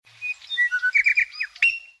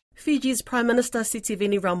Fiji's Prime Minister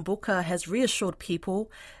Sitiveni Rabuka has reassured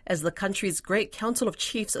people, as the country's Great Council of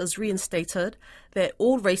Chiefs is reinstated, that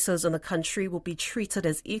all races in the country will be treated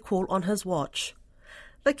as equal on his watch.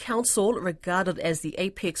 The council, regarded as the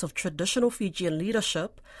apex of traditional Fijian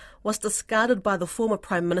leadership, was discarded by the former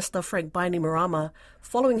Prime Minister Frank Bainimarama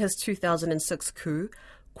following his 2006 coup,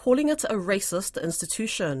 calling it a racist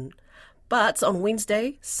institution. But on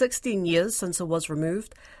Wednesday, 16 years since it was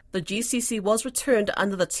removed, the GCC was returned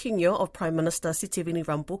under the tenure of Prime Minister Sitiveni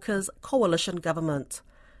Rabuka's coalition government.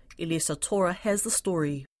 Elisa Tora has the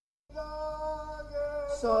story.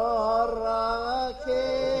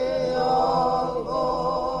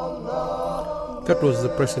 That was the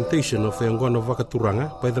presentation of the Angwana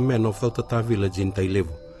Wakaturanga by the men of Tautata village in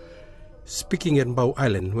Tailevu. Speaking at Bau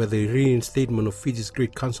Island, where the reinstatement of Fiji's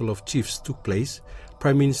Great Council of Chiefs took place,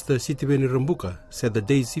 Prime Minister Sitiveni Rabuka said the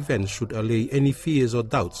day's event should allay any fears or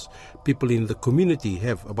doubts people in the community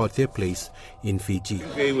have about their place in Fiji.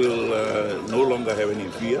 They will no longer have any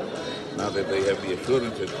fear now that they have the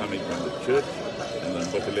assurances coming from the church and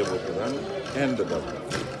the level of and the government.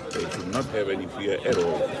 They should not have any fear at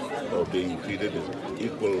all of being treated as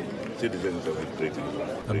equal citizens of this great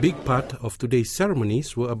nation. A big part of today's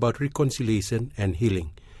ceremonies were about reconciliation and healing.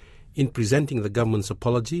 In presenting the government's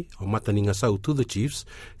apology, or Mataningasau, to the chiefs,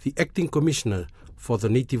 the acting commissioner for the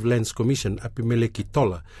Native Lands Commission, Apimele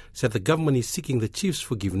Kitola, said the government is seeking the chiefs'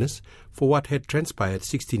 forgiveness for what had transpired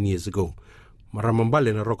 16 years ago.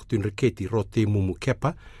 Maramambale na Rokotun Riketi Rote Mumu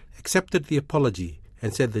Kepa accepted the apology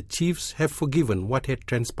and said the chiefs have forgiven what had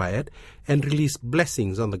transpired and released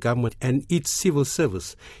blessings on the government and its civil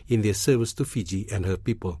service in their service to Fiji and her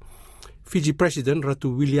people. Fiji President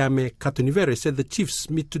Ratu Williame Katunivere said the chiefs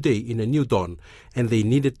meet today in a new dawn and they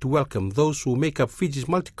needed to welcome those who make up Fiji's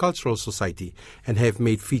multicultural society and have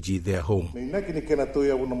made Fiji their home. Ratu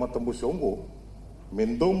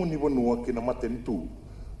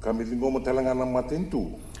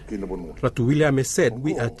Williame said,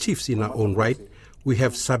 "We are chiefs in our own right. We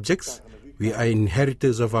have subjects. We are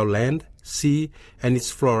inheritors of our land, sea, and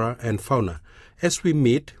its flora and fauna. As we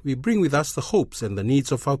meet, we bring with us the hopes and the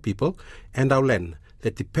needs of our people and our land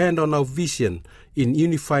that depend on our vision in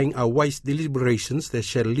unifying our wise deliberations that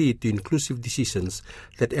shall lead to inclusive decisions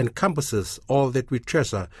that encompasses all that we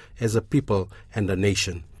treasure as a people and a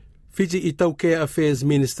nation." Fiji Itaukea Affairs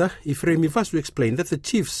Minister Ifremi Vasu explained that the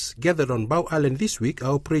chiefs gathered on Bau Island this week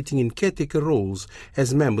are operating in caretaker roles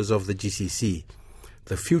as members of the GCC.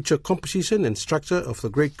 The future composition and structure of the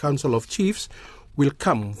Great Council of Chiefs will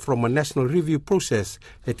come from a national review process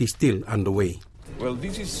that is still underway. Well,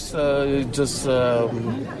 this is just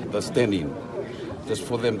the stand-in, just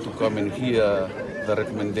for them to come and hear the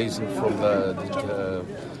recommendation from the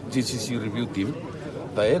GCC review team.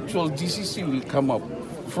 The actual GCC will come up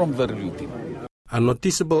from the review team. A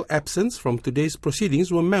noticeable absence from today's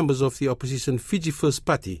proceedings were members of the opposition Fiji First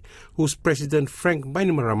Party, whose president Frank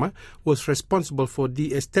Bainimarama was responsible for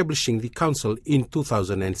de-establishing the council in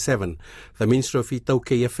 2007. The Minister of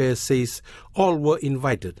Itaukei Affairs says all were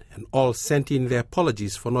invited and all sent in their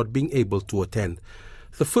apologies for not being able to attend.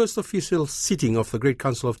 The first official sitting of the Great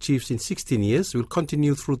Council of Chiefs in 16 years will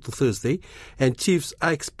continue through to Thursday, and chiefs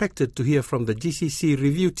are expected to hear from the GCC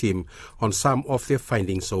review team on some of their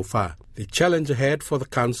findings so far. The challenge ahead for the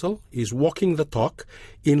Council is walking the talk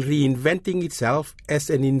in reinventing itself as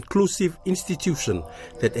an inclusive institution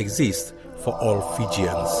that exists for all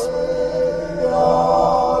Fijians.